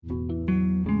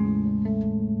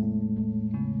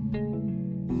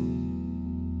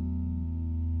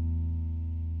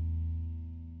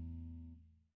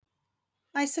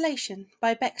Isolation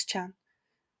by bexchan.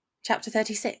 Chapter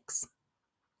 36.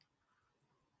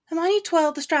 Hermione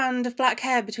twirled the strand of black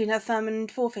hair between her thumb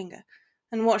and forefinger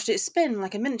and watched it spin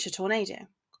like a miniature tornado.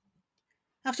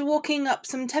 After walking up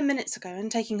some 10 minutes ago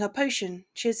and taking her potion,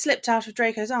 she had slipped out of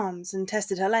Draco's arms and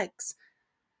tested her legs.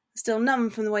 Still numb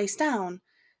from the waist down,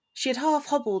 she had half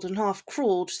hobbled and half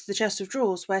crawled to the chest of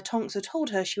drawers where Tonks had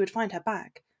told her she would find her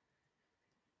bag.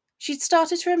 She'd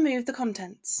started to remove the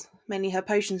contents, mainly her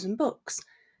potions and books,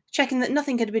 checking that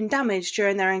nothing had been damaged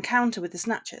during their encounter with the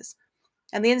Snatchers,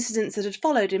 and the incidents that had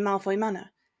followed in Malfoy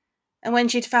Manor, and when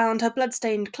she'd found her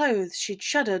blood-stained clothes, she'd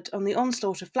shuddered on the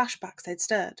onslaught of flashbacks they'd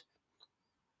stirred.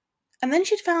 And then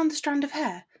she'd found the strand of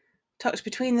hair, tucked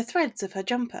between the threads of her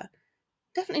jumper,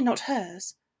 definitely not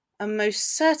hers, and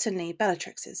most certainly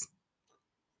Bellatrix's.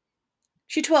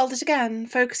 She twirled it again,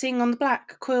 focusing on the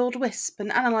black, coiled wisp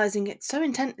and analysing it so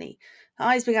intently, her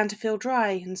eyes began to feel dry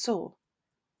and sore.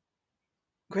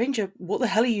 "Granger, what the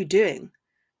hell are you doing?"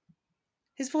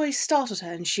 His voice startled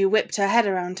her, and she whipped her head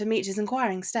around to meet his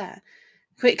inquiring stare,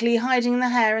 quickly hiding the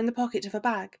hair in the pocket of her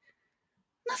bag.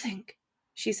 "Nothing,"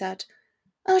 she said.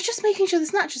 "I was just making sure the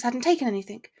Snatchers hadn't taken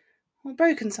anything, or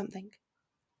broken something."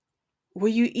 "Were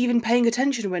you even paying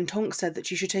attention when Tonks said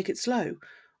that you should take it slow?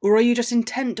 Or are you just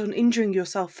intent on injuring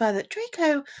yourself further?"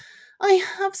 "Draco, I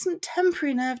have some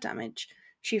temporary nerve damage,"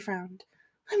 she frowned.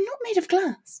 "I'm not made of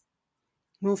glass."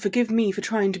 "Well, forgive me for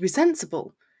trying to be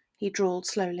sensible," he drawled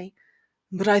slowly,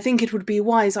 "but I think it would be a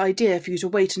wise idea for you to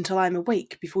wait until I'm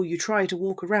awake before you try to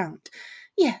walk around."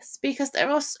 "Yes, because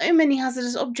there are so many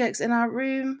hazardous objects in our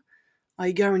room."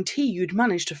 "I guarantee you'd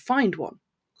manage to find one."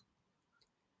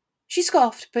 She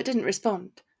scoffed, but didn't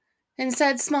respond,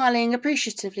 instead smiling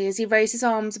appreciatively as he raised his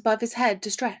arms above his head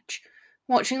to stretch,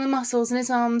 watching the muscles in his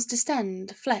arms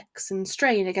distend, flex, and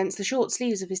strain against the short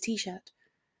sleeves of his t-shirt.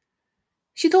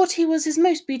 She thought he was his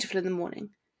most beautiful in the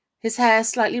morning, his hair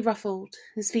slightly ruffled,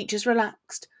 his features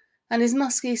relaxed, and his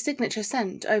musky signature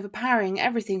scent overpowering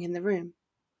everything in the room.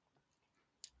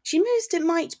 She mused it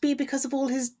might be because of all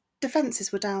his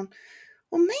defences were down,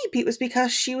 or maybe it was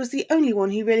because she was the only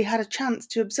one who really had a chance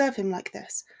to observe him like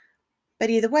this. But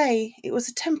either way, it was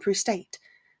a temporary state,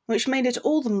 which made it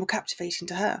all the more captivating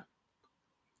to her.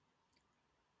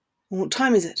 "What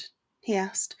time is it?" he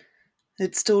asked.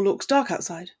 "It still looks dark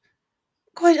outside."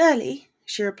 "Quite early,"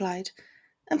 she replied.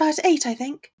 "About 8, I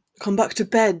think." "Come back to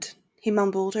bed," he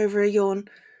mumbled over a yawn.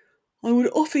 "I would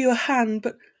offer you a hand,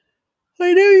 but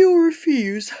I know you'll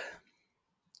refuse."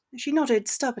 She nodded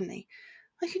stubbornly.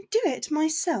 "I can do it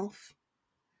myself."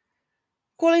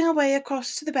 Crawling her way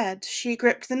across to the bed, she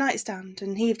gripped the nightstand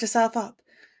and heaved herself up,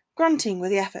 grunting with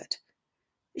the effort.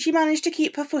 She managed to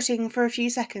keep her footing for a few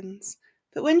seconds,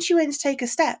 but when she went to take a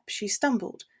step, she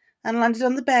stumbled and landed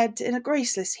on the bed in a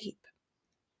graceless heap.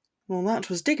 "Well, that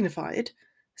was dignified,"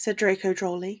 said Draco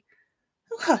drolly.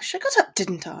 "Oh, hush, I got up,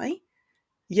 didn't I?"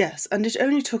 "Yes, and it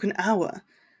only took an hour."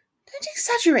 "Don't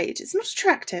exaggerate, it's not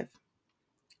attractive."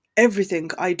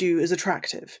 "Everything I do is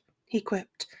attractive," he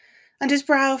quipped, and his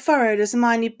brow furrowed as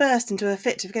Hermione burst into a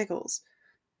fit of giggles.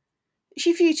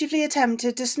 She furtively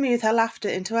attempted to smooth her laughter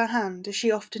into her hand, as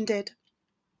she often did,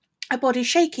 her body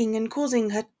shaking and causing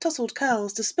her tousled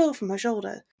curls to spill from her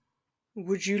shoulder.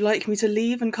 "Would you like me to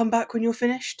leave and come back when you're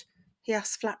finished?" he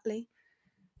asked flatly.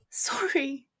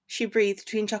 "Sorry," she breathed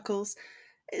between chuckles.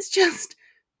 "It's just...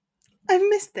 I've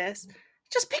missed this.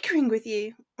 Just bickering with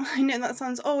you. I know that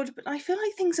sounds odd, but I feel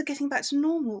like things are getting back to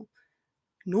normal."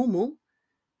 "Normal?"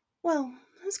 "Well,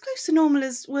 as close to normal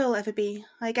as we'll ever be,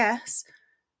 I guess."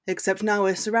 "Except now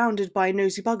we're surrounded by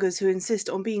nosy buggers who insist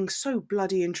on being so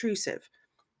bloody intrusive."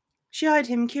 She eyed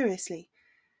him curiously.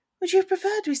 "Would you have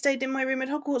preferred we stayed in my room at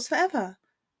Hogwarts forever?"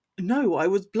 "No, I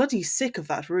was bloody sick of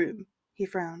that room," he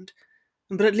frowned.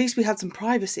 "But at least we had some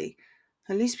privacy.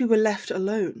 At least we were left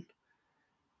alone."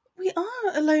 "We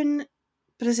are alone,"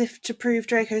 but as if to prove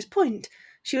Draco's point,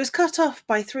 she was cut off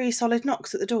by 3 solid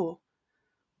knocks at the door.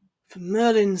 "For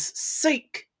Merlin's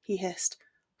sake," he hissed.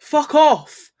 "Fuck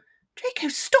off!" "Draco,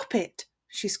 stop it!"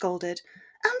 she scolded.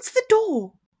 "Answer the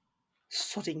door!"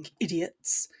 "Sodding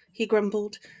idiots," he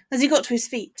grumbled, as he got to his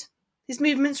feet, his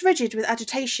movements rigid with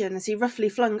agitation as he roughly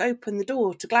flung open the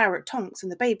door to glare at Tonks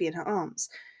and the baby in her arms,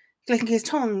 clicking his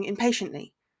tongue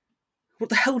impatiently. "What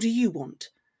the hell do you want?"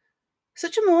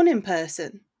 "Such a morning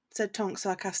person," said Tonks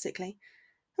sarcastically.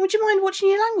 "And would you mind watching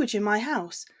your language in my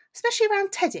house, especially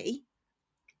around Teddy?"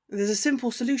 "There's a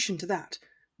simple solution to that.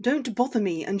 Don't bother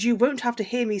me, and you won't have to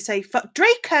hear me say fuck."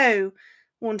 "Draco!"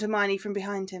 warned Hermione from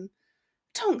behind him.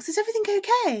 "Tonks, is everything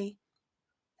okay?"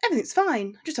 "Everything's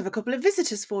fine. I just have a couple of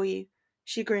visitors for you,"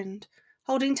 she grinned,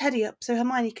 holding Teddy up so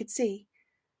Hermione could see.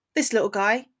 "This little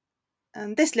guy,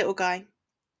 and this little guy."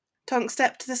 Tonks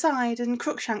stepped to the side, and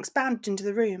Crookshanks bounded into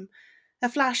the room, a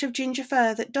flash of ginger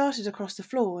fur that darted across the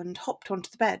floor and hopped onto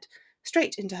the bed,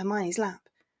 straight into Hermione's lap.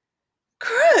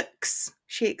 "Crooks!"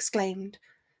 she exclaimed,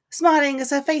 smiling as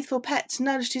her faithful pet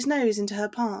nudged his nose into her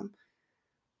palm.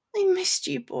 "I missed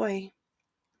you, boy."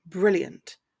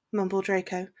 "Brilliant," mumbled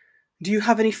Draco. "Do you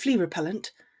have any flea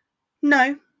repellent?"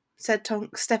 "No," said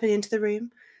Tonks, stepping into the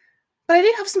room, "but I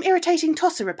do have some irritating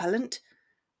tosser repellent."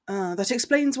 That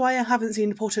explains why I haven't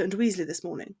seen Potter and Weasley this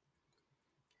morning."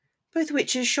 Both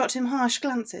witches shot him harsh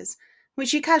glances,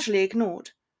 which he casually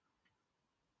ignored.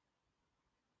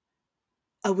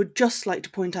 "I would just like to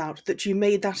point out that you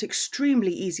made that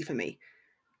extremely easy for me."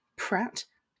 "Prat,"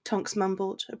 Tonks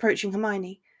mumbled, approaching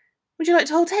Hermione. "Would you like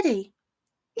to hold Teddy?"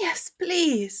 "Yes,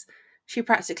 please." She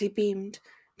practically beamed,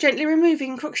 gently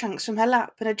removing Crookshanks from her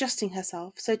lap and adjusting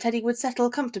herself so Teddy would settle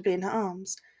comfortably in her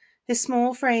arms, his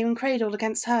small frame cradled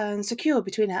against her and secure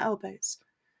between her elbows.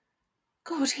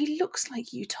 "God, he looks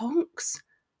like you, Tonks."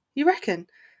 "You reckon?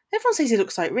 Everyone says he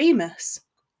looks like Remus."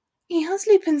 "He has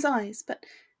Lupin's eyes, but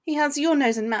he has your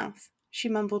nose and mouth," she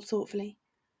mumbled thoughtfully.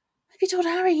 "Have you told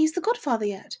Harry he's the godfather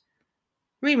yet?"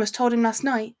 "Remus told him last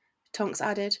night," Tonks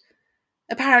added.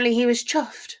 "Apparently he was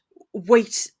chuffed."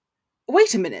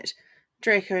 Wait a minute,"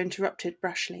 Draco interrupted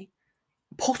brashly.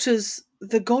 "Potter's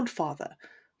the godfather?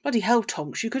 Bloody hell,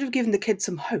 Tonks, you could have given the kid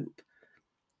some hope."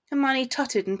 Hermione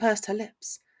tutted and pursed her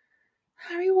lips.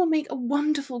 "Harry will make a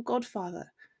wonderful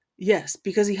godfather." "Yes,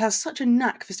 because he has such a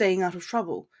knack for staying out of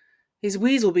trouble. His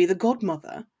Weasel be the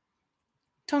godmother."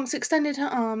 Tonks extended her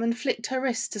arm and flicked her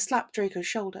wrist to slap Draco's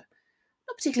shoulder.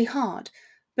 Not particularly hard,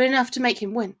 but enough to make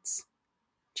him wince.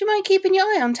 "Do you mind keeping your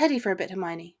eye on Teddy for a bit,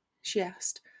 Hermione?" she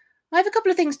asked. "I have a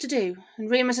couple of things to do, and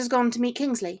Remus has gone to meet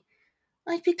Kingsley."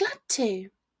 "I'd be glad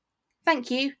to." "Thank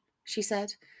you," she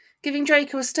said, giving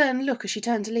Draco a stern look as she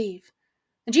turned to leave.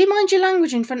 "And do you mind your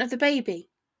language in front of the baby?"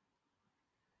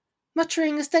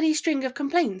 Muttering a steady string of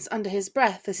complaints under his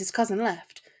breath as his cousin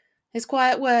left, his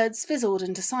quiet words fizzled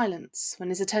into silence when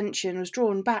his attention was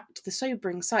drawn back to the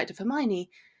sobering sight of Hermione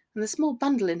and the small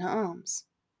bundle in her arms.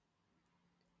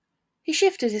 He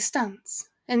shifted his stance,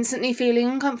 instantly feeling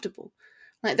uncomfortable,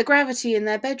 like the gravity in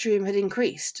their bedroom had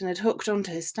increased and had hooked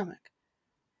onto his stomach.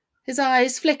 His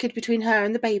eyes flickered between her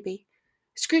and the baby,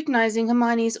 scrutinizing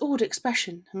Hermione's awed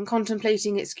expression and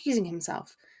contemplating excusing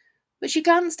himself, but she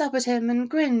glanced up at him and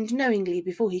grinned knowingly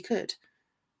before he could.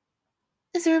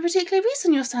 "Is there a particular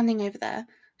reason you're standing over there,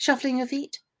 shuffling your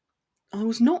feet?" "I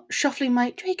was not shuffling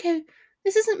my—" "Draco,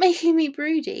 this isn't making me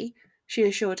broody," she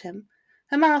assured him,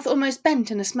 her mouth almost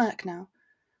bent in a smirk now.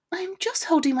 "I'm just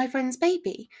holding my friend's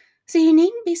baby, so you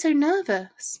needn't be so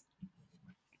nervous."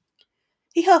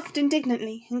 He huffed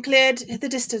indignantly and cleared the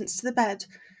distance to the bed,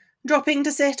 dropping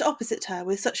to sit opposite her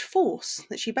with such force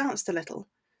that she bounced a little.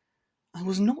 "I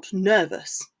was not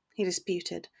nervous," he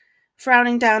disputed,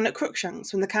 frowning down at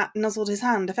Crookshanks when the cat nuzzled his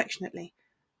hand affectionately.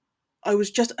 "I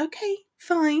was just—" "Okay,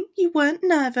 fine, you weren't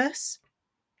nervous."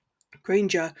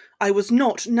 "Granger, I was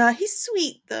not He's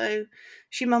sweet, though,"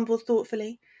 she mumbled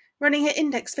thoughtfully, running her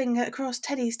index finger across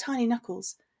Teddy's tiny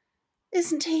knuckles.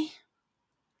 "Isn't he?"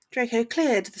 Draco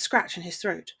cleared the scratch in his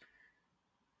throat.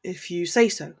 "If you say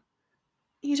so."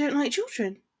 "You don't like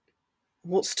children?"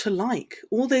 "What's to like?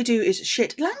 All they do is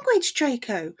shit—" "Language,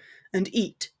 Draco!" "And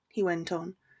eat," he went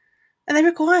on. "And they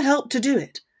require help to do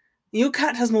it. Your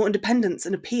cat has more independence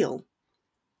and appeal."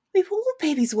 "We've all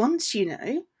babies once, you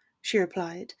know," she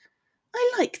replied.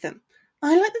 "I like them.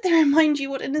 I like that they remind you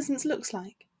what innocence looks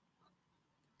like."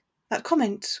 That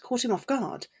comment caught him off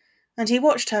guard, and he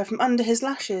watched her from under his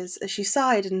lashes as she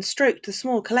sighed and stroked the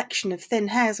small collection of thin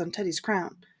hairs on Teddy's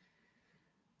crown.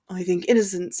 "I think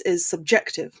innocence is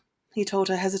subjective," he told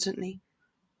her hesitantly.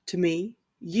 "To me,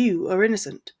 you are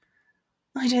innocent."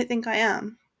 "I don't think I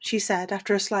am," she said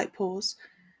after a slight pause,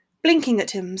 blinking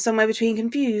at him somewhere between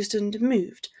confused and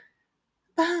moved.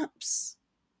 "Perhaps,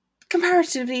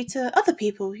 comparatively to other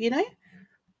people, you know."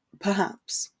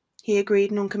 "Perhaps," he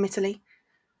agreed noncommittally.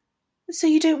 "So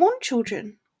you don't want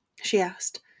children?" she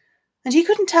asked, and he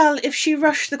couldn't tell if she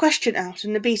rushed the question out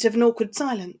in a beat of an awkward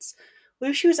silence, or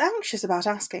if she was anxious about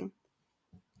asking.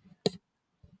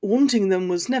 "Wanting them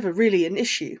was never really an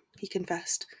issue," he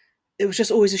confessed. "It was just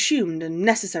always assumed and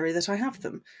necessary that I have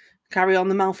them. Carry on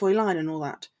the Malfoy line and all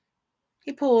that."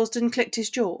 He paused and clicked his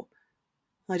jaw.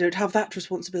 "I don't have that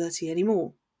responsibility any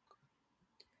more."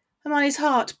 Hermione's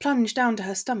heart plunged down to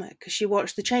her stomach as she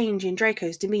watched the change in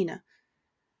Draco's demeanour.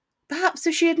 Perhaps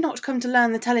if she had not come to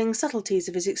learn the telling subtleties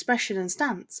of his expression and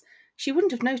stance, she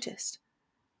wouldn't have noticed.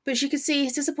 But she could see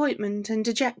his disappointment and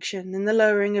dejection in the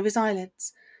lowering of his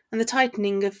eyelids and the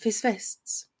tightening of his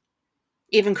fists.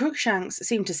 Even Crookshanks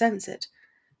seemed to sense it,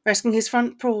 resting his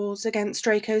front paws against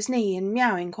Draco's knee and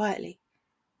meowing quietly.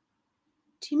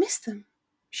 "Do you miss them?"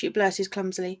 she blurted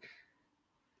clumsily.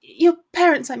 "Your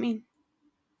parents, I mean."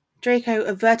 Draco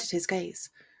averted his gaze.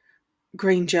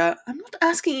 Granger, "I'm not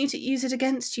asking you to use it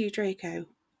against you, Draco."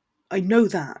 I know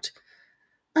that.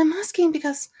 "I'm asking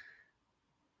because,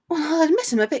 well, I'll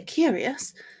admit I'm a bit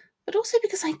curious, but also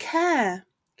because I care,"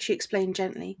 she explained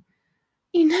gently.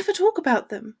 "You never talk about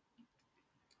them."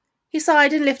 He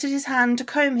sighed and lifted his hand to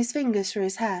comb his fingers through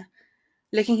his hair,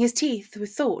 licking his teeth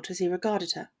with thought as he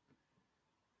regarded her.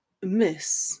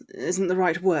 "Miss isn't the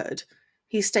right word,"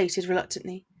 he stated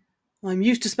reluctantly. "I'm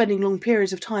used to spending long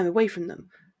periods of time away from them.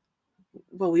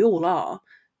 Well, we all are."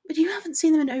 "But you haven't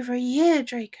seen them in over a year,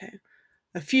 Draco."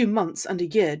 "A few months and a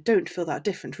year don't feel that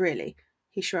different, really,"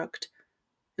 he shrugged.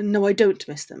 "No, I don't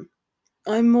miss them.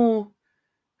 I'm more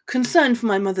concerned for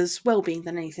my mother's well-being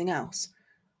than anything else.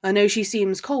 I know she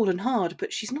seems cold and hard,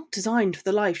 but she's not designed for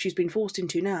the life she's been forced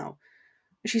into now.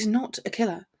 She's not a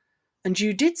killer. And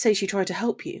you did say she tried to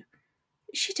help you."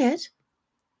 "She did."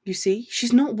 "You see,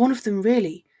 she's not one of them,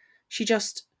 really.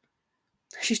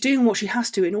 She's doing what she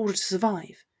has to in order to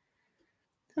survive."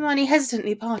 Hermione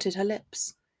hesitantly parted her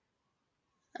lips.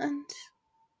 "And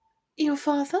your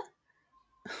father?"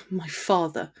 "My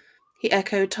father," he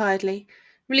echoed tiredly,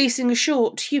 releasing a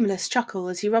short, humorless chuckle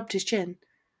as he rubbed his chin.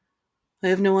 "I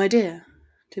have no idea.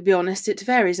 To be honest, it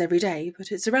varies every day,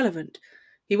 but it's irrelevant.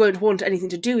 He won't want anything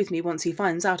to do with me once he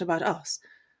finds out about us.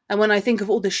 And when I think of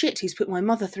all the shit he's put my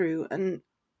mother through, and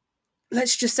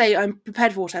let's just say I'm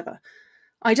prepared for whatever,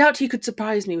 I doubt he could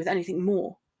surprise me with anything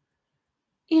more."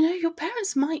 "You know, your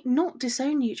parents might not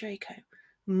disown you, Draco."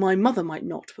 "My mother might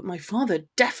not, but my father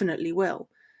definitely will,"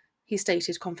 he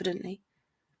stated confidently.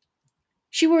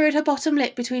 She worried her bottom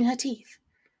lip between her teeth.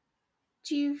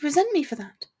 "Do you resent me for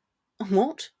that?"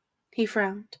 "What?" He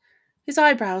frowned, his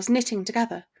eyebrows knitting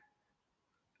together.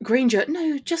 "Granger,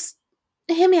 "No, just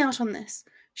hear me out on this,"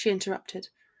 she interrupted.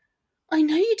 "I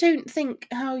know you don't think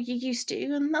how you used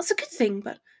to, and that's a good thing,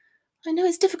 but I know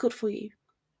it's difficult for you.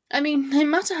 I mean, no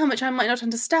matter how much I might not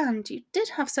understand, you did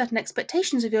have certain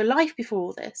expectations of your life before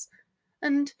all this.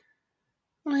 And,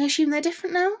 well, I assume they're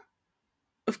different now?"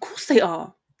 "Of course they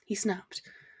are," he snapped.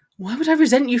 "Why would I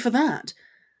resent you for that?"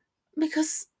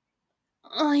 "Because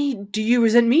Do you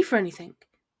resent me for anything?"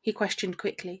 he questioned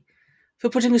quickly. "For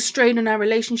putting a strain on our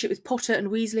relationship with Potter and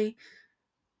Weasley?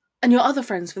 And your other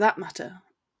friends, for that matter?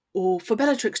 Or for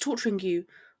Bellatrix torturing you?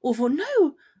 Or for—"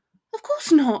 "No, of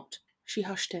course not," she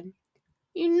hushed him.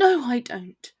 "You know I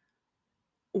don't."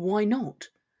 "Why not?"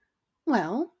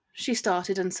 "Well," she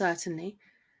started uncertainly,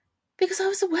 "because I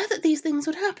was aware that these things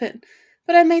would happen,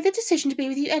 but I made the decision to be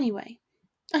with you anyway.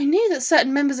 I knew that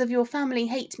certain members of your family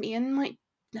hate me and might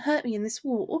hurt me in this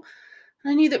war,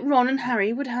 and I knew that Ron and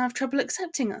Harry would have trouble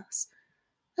accepting us.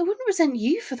 I wouldn't resent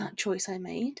you for that choice I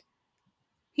made."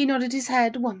 He nodded his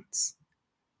head once.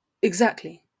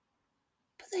 "Exactly."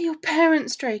 "But they're your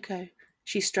parents, Draco,"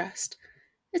 she stressed.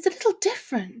 "It's a little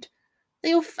different.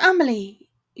 They're your family,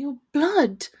 your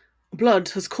blood." "Blood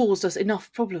has caused us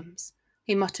enough problems,"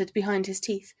 he muttered behind his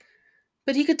teeth,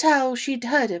 but he could tell she'd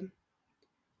heard him.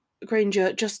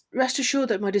 "Granger, just rest assured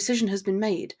that my decision has been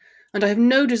made, and I have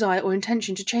no desire or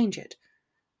intention to change it.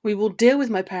 We will deal with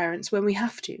my parents when we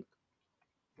have to.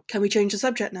 Can we change the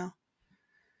subject now?"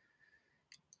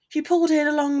 She pulled in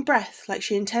a long breath like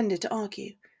she intended to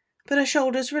argue, but her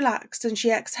shoulders relaxed and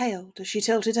she exhaled as she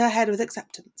tilted her head with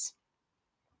acceptance.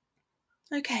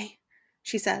 "Okay,"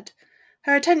 she said,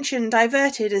 her attention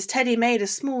diverted as Teddy made a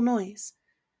small noise.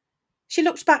 She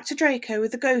looked back to Draco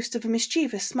with the ghost of a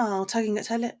mischievous smile tugging at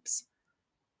her lips.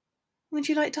 "Would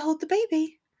you like to hold the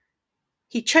baby?"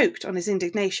 He choked on his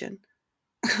indignation.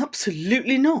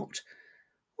 "Absolutely not."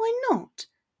 "Why not?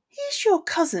 He's your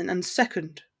cousin and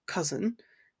second cousin."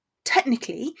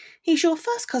 "Technically, he's your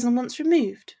first cousin once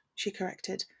removed," she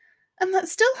corrected. "And that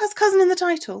still has cousin in the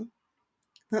title."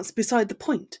 "That's beside the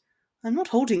point. I'm not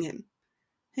holding him."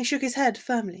 He shook his head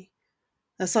firmly.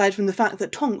 "Aside from the fact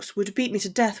that Tonks would beat me to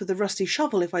death with a rusty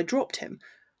shovel if I dropped him,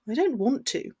 I don't want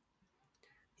to."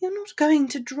 "You're not going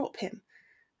to drop him.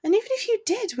 And even if you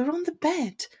did, we're on the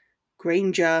bed."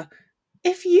 "Granger."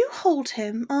 "If you hold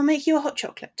him, I'll make you a hot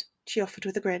chocolate," she offered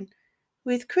with a grin.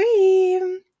 "With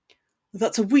cream."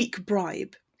 "That's a weak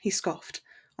bribe," he scoffed.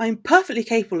 "I'm perfectly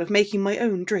capable of making my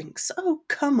own drinks." "Oh,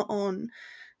 come on.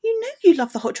 You know you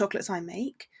love the hot chocolates I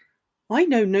make." "I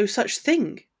know no such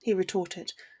thing," he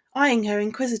retorted, eyeing her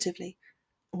inquisitively.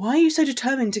 "Why are you so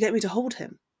determined to get me to hold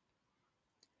him?"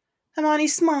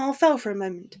 Hermione's smile fell for a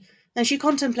moment, and she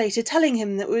contemplated telling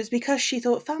him that it was because she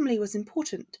thought family was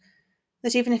important,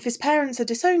 that even if his parents had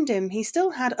disowned him, he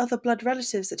still had other blood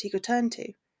relatives that he could turn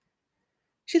to.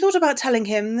 She thought about telling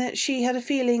him that she had a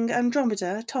feeling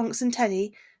Andromeda, Tonks, and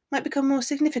Teddy might become more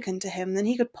significant to him than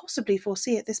he could possibly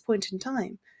foresee at this point in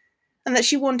time, and that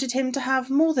she wanted him to have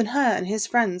more than her and his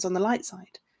friends on the light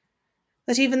side.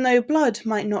 That even though blood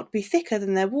might not be thicker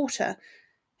than their water,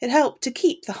 it helped to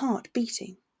keep the heart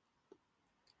beating.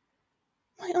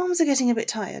 "My arms are getting a bit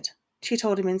tired," she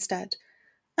told him instead.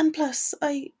 "And plus,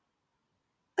 I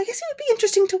guess it would be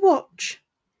interesting to watch."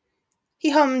 He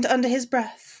hummed under his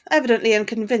breath, evidently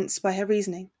unconvinced by her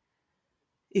reasoning.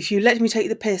 "If you let me take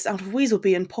the piss out of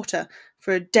Weaselby and Potter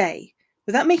for a day,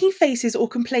 without making faces or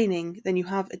complaining, then you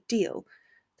have a deal."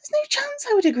 "There's no chance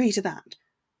I would agree to that."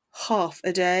 "Half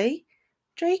a day?"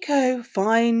 "Draco,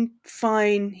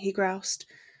 fine, he groused.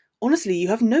 "Honestly, you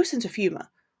have no sense of humour.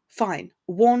 Fine,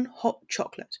 1 hot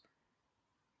chocolate."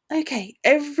 "Okay,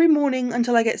 every morning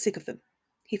until I get sick of them,"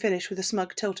 he finished with a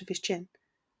smug tilt of his chin.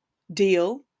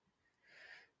 "Deal?"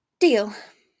 "Deal,"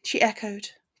 she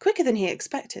echoed, quicker than he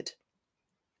expected.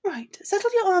 "Right,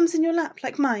 settle your arms in your lap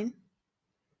like mine."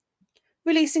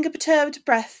 Releasing a perturbed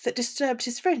breath that disturbed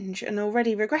his fringe, and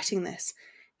already regretting this,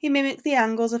 he mimicked the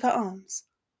angles of her arms.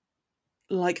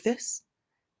 "Like this?"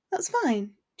 "That's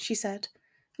fine," she said,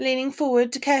 leaning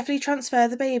forward to carefully transfer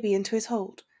the baby into his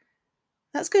hold.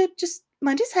 "That's good, just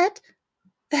mind his head.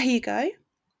 There you go."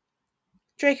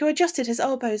 Draco adjusted his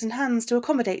elbows and hands to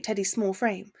accommodate Teddy's small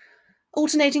frame,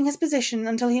 alternating his position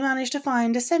until he managed to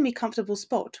find a semi-comfortable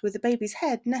spot with the baby's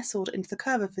head nestled into the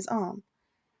curve of his arm.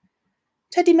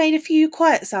 Teddy made a few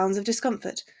quiet sounds of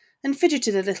discomfort and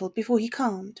fidgeted a little before he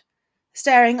calmed,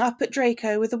 staring up at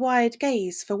Draco with a wide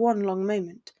gaze for one long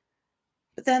moment.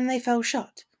 But then they fell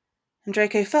shut, and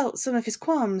Draco felt some of his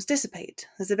qualms dissipate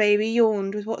as the baby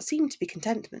yawned with what seemed to be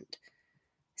contentment.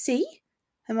 "See?"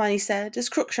 Hermione said as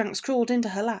Crookshanks crawled into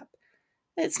her lap.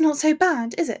 "It's not so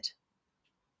bad, is it?"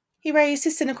 He raised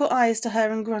his cynical eyes to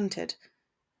her and grunted.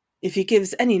 "If he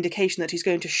gives any indication that he's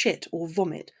going to shit or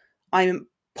vomit, I'm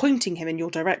pointing him in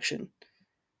your direction."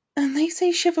 "And they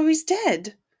say chivalry's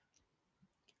dead."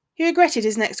 He regretted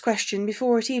his next question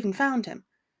before it even found him.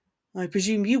 "I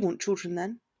presume you want children,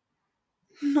 then?"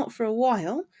 "Not for a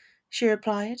while," she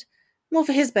replied, more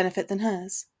for his benefit than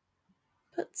hers.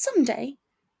 "But some day.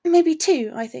 Maybe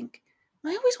 2, I think.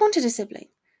 I always wanted a sibling,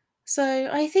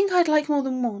 so I think I'd like more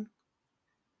than one."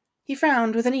 He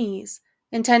frowned with unease,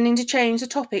 intending to change the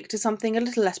topic to something a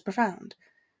little less profound,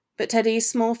 but Teddy's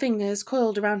small fingers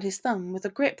coiled around his thumb with a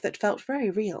grip that felt very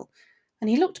real, and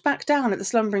he looked back down at the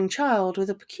slumbering child with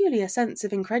a peculiar sense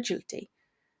of incredulity.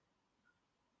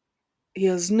 "He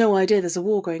has no idea there's a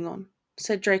war going on,"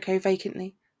 said Draco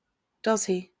vacantly. "Does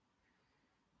he?"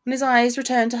 When his eyes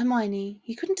returned to Hermione,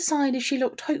 he couldn't decide if she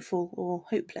looked hopeful or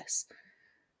hopeless.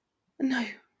 "No,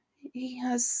 he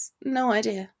has no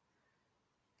idea."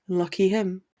 "Lucky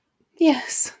him."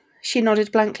 "Yes," she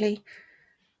nodded blankly.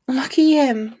 "Lucky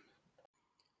him."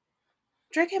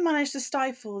 Draco managed to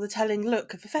stifle the telling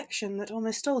look of affection that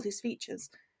almost stole his features.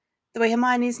 The way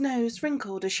Hermione's nose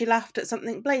wrinkled as she laughed at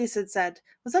something Blaise had said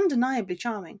was undeniably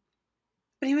charming,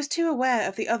 but he was too aware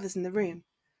of the others in the room.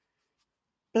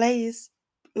 Blaise,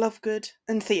 Lovegood,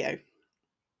 and Theo.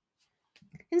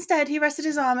 Instead, he rested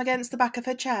his arm against the back of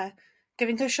her chair,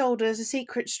 giving her shoulders a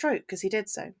secret stroke as he did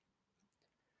so.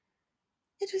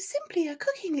 "It was simply a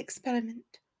cooking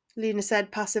experiment," Luna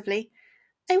said passively.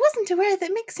 "I wasn't aware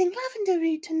that mixing lavender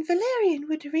root and valerian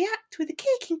would react with the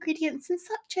cake ingredients in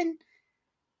such an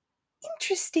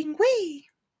interesting way."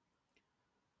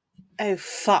 "Oh,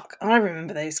 fuck, I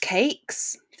remember those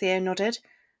cakes," Theo nodded.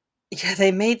 "Yeah,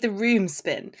 they made the room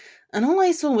spin, and all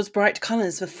I saw was bright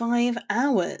colours for 5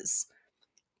 hours.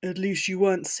 "At least you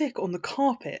weren't sick on the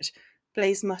carpet,"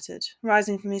 Blaise muttered,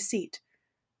 rising from his seat.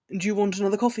 "Do you want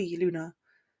another coffee, Luna?"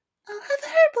 "I'll have a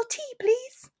herbal tea,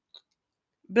 please."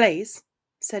 "Blaise,"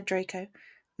 said Draco,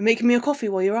 "make me a coffee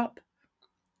while you're up."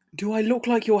 "Do I look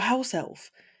like your house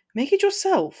elf? Make it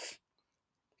yourself."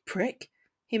 "Prick,"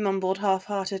 he mumbled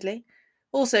half-heartedly,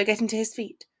 also getting to his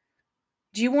feet.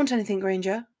 "Do you want anything,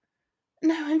 Granger?"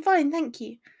 "No, I'm fine, thank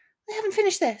you. I haven't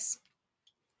finished this."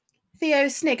 Theo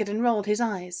sniggered and rolled his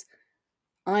eyes.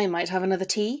 "I might have another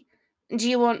tea. Do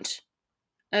you want—"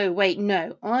 "Oh, wait,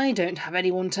 no, I don't have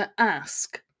anyone to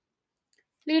ask."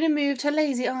 Luna moved her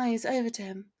lazy eyes over to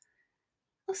him.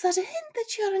 "Was that a hint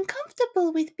that you're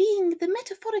uncomfortable with being the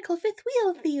metaphorical fifth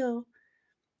wheel, Theo?"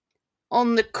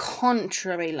 "On the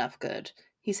contrary, Lovegood,"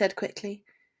 he said quickly.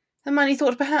 Hermione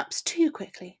thought perhaps too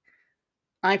quickly.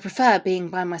 "I prefer being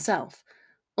by myself.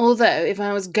 Although, if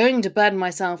I was going to burden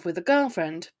myself with a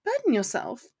girlfriend—" "Burden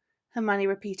yourself?" Hermione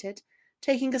repeated,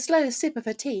 taking a slow sip of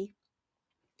her tea.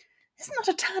 "Isn't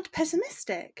that a tad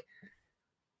pessimistic?"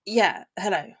 Yeah,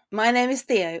 hello. My name is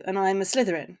Theo, and I'm a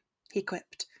Slytherin, he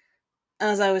quipped.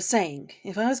 As I was saying,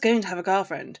 if I was going to have a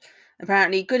girlfriend,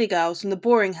 apparently goody girls from the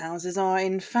boarding houses are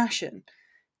in fashion.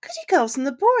 Goody girls from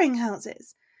the boarding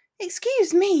houses.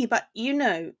 Excuse me, but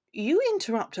You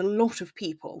interrupt a lot of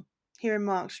people, he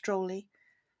remarked drolly.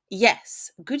 Yes,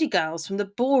 goody girls from the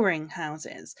boring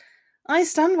houses. I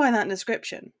stand by that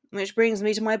description, which brings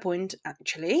me to my point,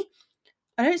 actually.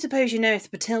 I don't suppose you know if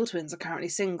the Patil twins are currently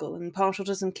single and partial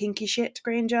to some kinky shit,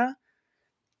 Granger?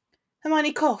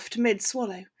 Hermione coughed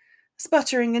mid-swallow,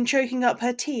 sputtering and choking up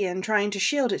her tea and trying to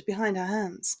shield it behind her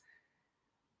hands.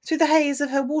 Through the haze of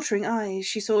her watering eyes,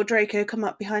 she saw Draco come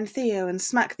up behind Theo and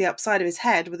smack the upside of his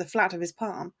head with the flat of his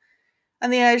palm,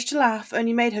 and the urge to laugh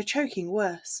only made her choking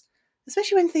worse,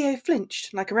 especially when Theo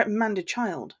flinched like a reprimanded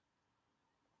child.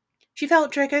 She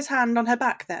felt Draco's hand on her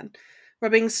back then,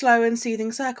 rubbing slow and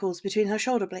soothing circles between her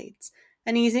shoulder blades,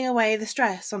 and easing away the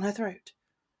stress on her throat.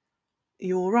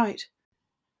 You all right?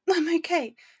 I'm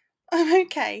okay,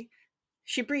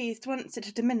 she breathed once it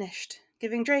had diminished,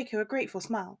 giving Draco a grateful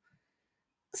smile.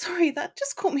 Sorry, that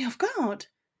just caught me off guard.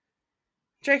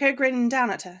 Draco grinned down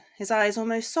at her, his eyes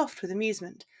almost soft with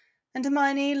amusement, and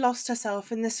Hermione lost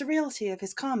herself in the surreality of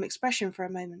his calm expression for a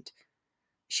moment.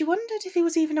 She wondered if he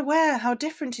was even aware how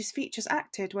different his features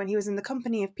acted when he was in the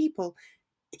company of people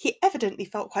he evidently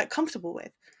felt quite comfortable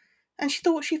with, and she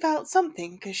thought she felt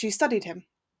something as she studied him.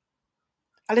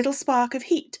 A little spark of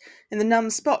heat in the numb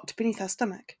spot beneath her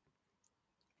stomach.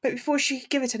 But before she could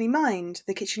give it any mind,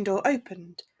 the kitchen door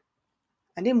opened,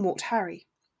 and in walked Harry.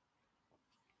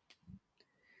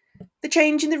 The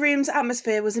change in the room's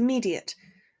atmosphere was immediate,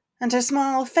 and her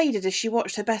smile faded as she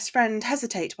watched her best friend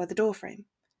hesitate by the doorframe,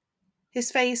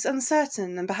 his face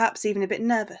uncertain and perhaps even a bit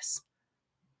nervous.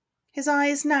 His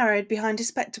eyes narrowed behind his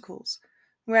spectacles,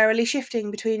 warily shifting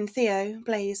between Theo,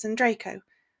 Blaise, and Draco,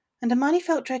 and Hermione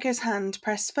felt Draco's hand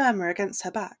press firmer against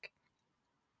her back.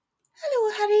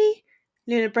 Hello, Harry,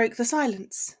 Luna broke the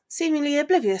silence, seemingly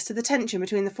oblivious to the tension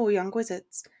between the four young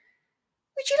wizards.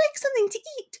 Would you like something to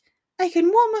eat? I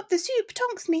can warm up the soup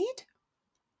Tonks made.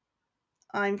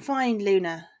 I'm fine,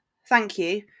 Luna. Thank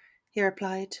you, he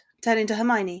replied, turning to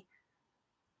Hermione.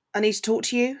 I need to talk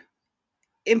to you?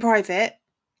 In private?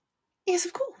 Yes,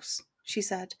 of course, she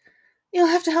said. You'll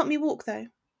have to help me walk, though.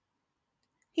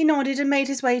 He nodded and made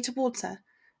his way towards her,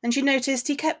 and she noticed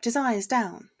he kept his eyes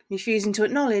down, refusing to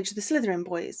acknowledge the Slytherin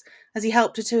boys as he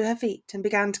helped her to her feet and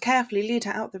began to carefully lead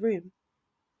her out the room.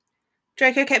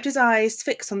 Draco kept his eyes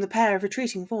fixed on the pair of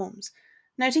retreating forms,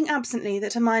 noting absently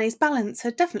that Hermione's balance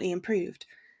had definitely improved,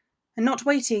 and not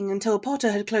waiting until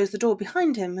Potter had closed the door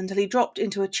behind him until he dropped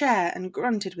into a chair and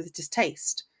grunted with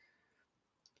distaste.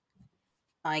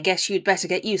 I guess you'd better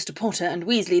get used to Potter and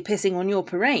Weasley pissing on your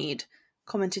parade,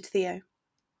 commented Theo.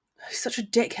 He's such a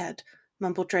dickhead,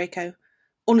 mumbled Draco.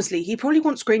 Honestly, he probably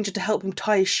wants Granger to help him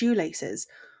tie his shoelaces,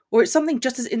 or it's something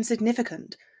just as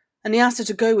insignificant, and he asked her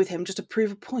to go with him just to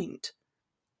prove a point.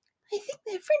 I think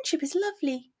their friendship is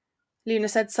lovely, Luna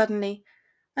said suddenly,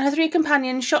 and her three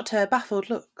companions shot her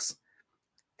baffled looks.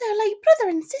 They're like brother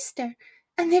and sister,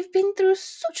 and they've been through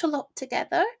such a lot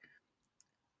together.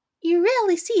 You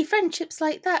rarely see friendships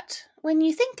like that when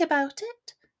you think about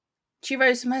it. She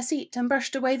rose from her seat and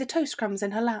brushed away the toast crumbs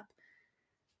in her lap.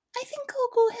 I think I'll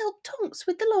go help Tonks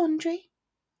with the laundry.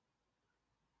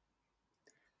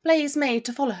 Blaise made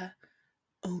to follow her.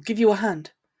 I'll give you a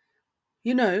hand.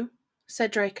 You know,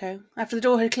 said Draco, after the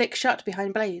door had clicked shut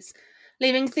behind Blaise,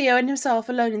 leaving Theo and himself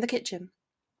alone in the kitchen.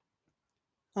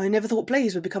 I never thought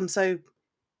Blaise would become so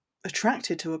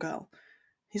attracted to a girl.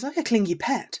 He's like a clingy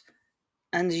pet.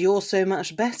 And you're so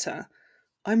much better.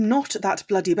 I'm not that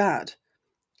bloody bad.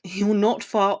 You're not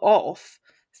far off,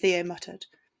 Theo muttered.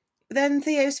 But then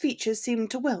Theo's features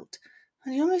seemed to wilt,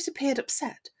 and he almost appeared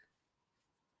upset.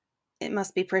 It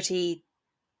must be pretty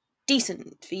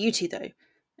decent for you two, though,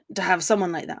 to have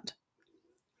someone like that.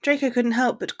 Draco couldn't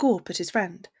help but gawp at his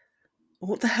friend.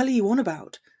 What the hell are you on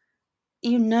about?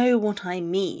 You know what I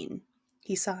mean,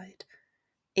 he sighed.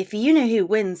 If you know who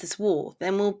wins this war,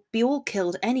 then we'll be all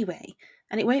killed anyway,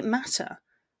 and it won't matter.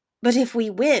 But if we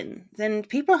win, then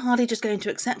people are hardly just going to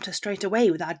accept us straight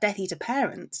away with our Death Eater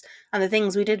parents and the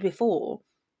things we did before.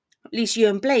 At least you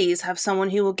and Blaise have someone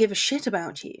who will give a shit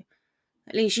about you.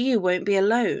 At least you won't be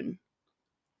alone.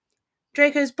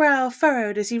 Draco's brow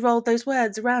furrowed as he rolled those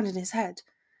words around in his head,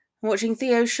 watching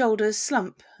Theo's shoulders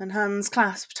slump and hands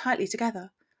clasp tightly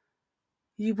together.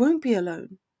 You won't be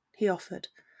alone, he offered,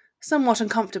 somewhat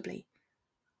uncomfortably.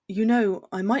 You know,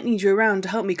 I might need you around to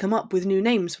help me come up with new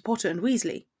names for Potter and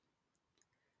Weasley.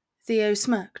 Theo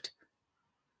smirked.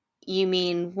 You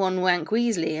mean One Wank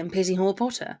Weasley and Pity Hall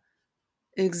Potter?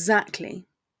 Exactly,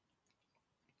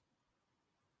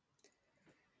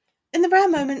 In the rare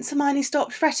moments Hermione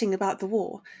stopped fretting about the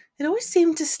war, it always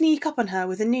seemed to sneak up on her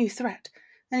with a new threat,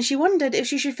 and she wondered if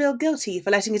she should feel guilty for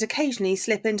letting it occasionally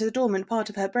slip into the dormant part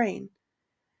of her brain.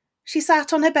 She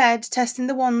sat on her bed, testing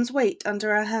the wand's weight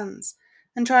under her hands,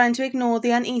 and trying to ignore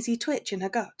the uneasy twitch in her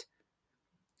gut.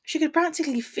 She could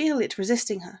practically feel it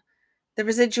resisting her, the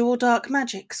residual dark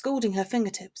magic scalding her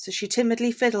fingertips as she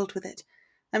timidly fiddled with it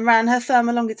and ran her thumb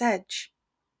along its edge.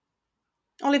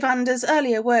 Ollivander's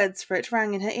earlier words for it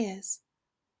rang in her ears.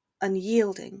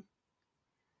 Unyielding.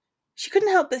 She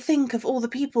couldn't help but think of all the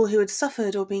people who had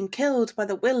suffered or been killed by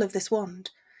the will of this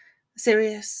wand.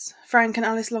 Sirius, Frank and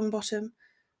Alice Longbottom,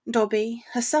 Dobby,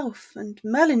 herself, and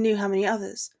Merlin knew how many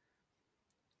others.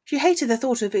 She hated the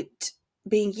thought of it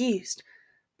being used,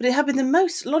 but it had been the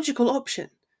most logical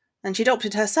option, and she'd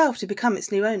opted herself to become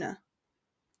its new owner.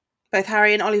 Both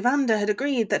Harry and Ollivander had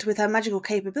agreed that with her magical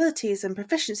capabilities and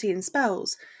proficiency in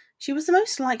spells, she was the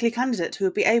most likely candidate who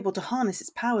would be able to harness its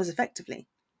powers effectively.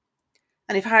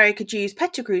 And if Harry could use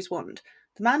Pettigrew's wand,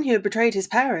 the man who had betrayed his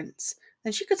parents,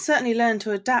 then she could certainly learn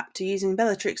to adapt to using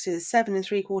Bellatrix's 7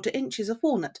 3/4 inches of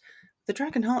walnut with the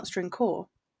dragon heartstring core.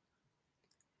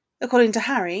 According to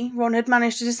Harry, Ron had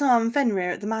managed to disarm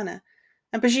Fenrir at the manor,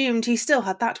 and presumed he still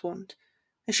had that wand,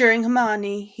 assuring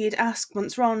Hermione he had asked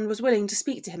once Ron was willing to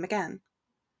speak to him again.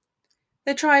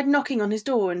 They tried knocking on his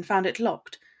door and found it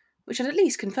locked, which had at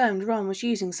least confirmed Ron was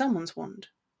using someone's wand.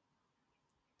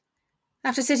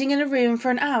 After sitting in a room for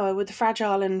an hour with the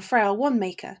fragile and frail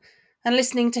wand-maker, and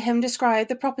listening to him describe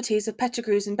the properties of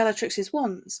Pettigrew's and Bellatrix's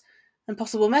wands, and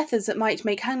possible methods that might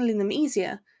make handling them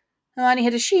easier, Hermione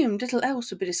had assumed little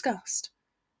else would be discussed.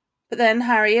 But then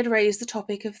Harry had raised the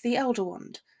topic of the Elder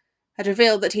Wand, had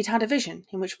revealed that he'd had a vision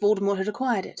in which Voldemort had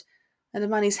acquired it, and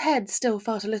Hermione's head still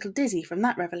felt a little dizzy from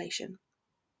that revelation.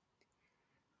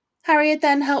 Harry had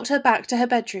then helped her back to her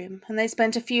bedroom, and they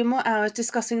spent a few more hours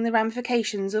discussing the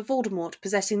ramifications of Voldemort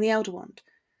possessing the Elder Wand,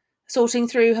 sorting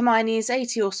through Hermione's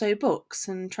 80 or so books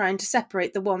and trying to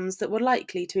separate the ones that were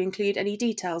likely to include any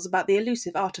details about the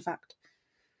elusive artifact.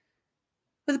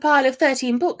 With a pile of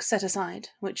 13 books set aside,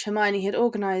 which Hermione had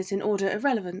organised in order of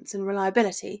relevance and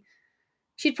reliability,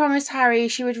 she'd promised Harry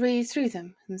she would read through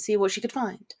them and see what she could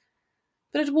find,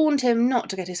 but had warned him not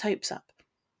to get his hopes up,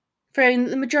 fearing that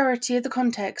the majority of the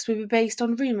context would be based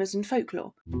on rumours and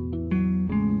folklore.